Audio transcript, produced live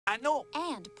I know.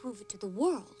 And prove it to the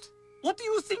world. What do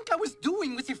you think I was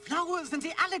doing with the flowers and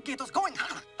the alligators going?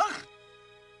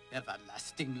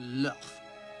 Everlasting love.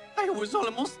 I was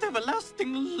almost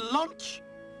everlasting lunch.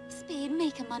 Speed,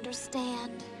 make him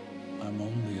understand. I'm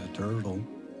only a turtle.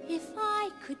 If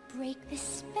I could break this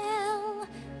spell,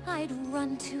 I'd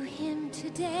run to him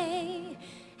today.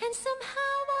 And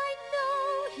somehow I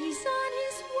know he's on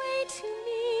his way to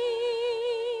me.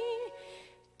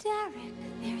 Derek,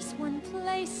 there's one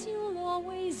place you'll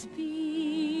always be.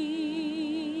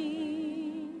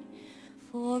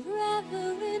 Forever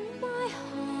in my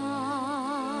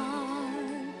heart.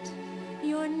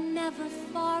 You're never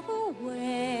far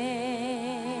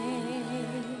away.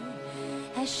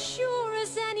 As sure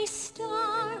as any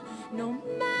star, no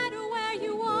matter where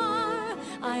you are,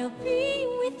 I'll be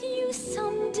with you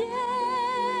someday.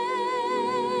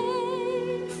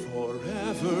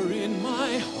 Forever in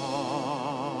my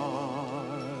heart,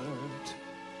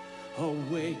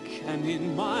 awake and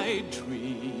in my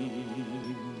dreams.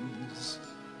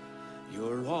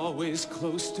 You're always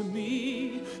close to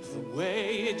me, the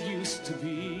way it used to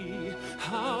be.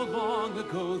 How long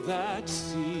ago that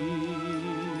seems.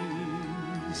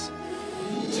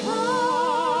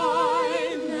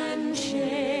 Time and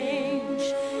change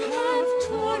have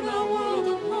torn our world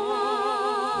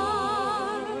apart,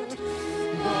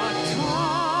 but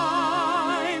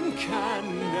time can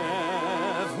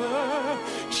never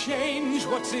change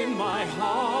what's in my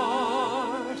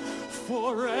heart.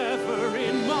 Forever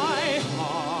in my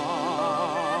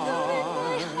heart,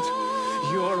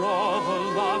 you're all the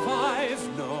love I've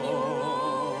known.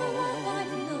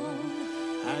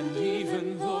 And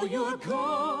even though you're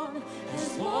gone,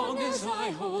 as long as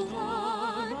I hold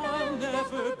on, I'll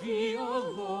never be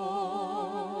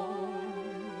alone.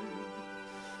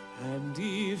 And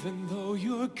even though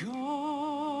you're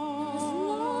gone, as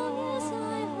long as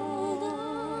I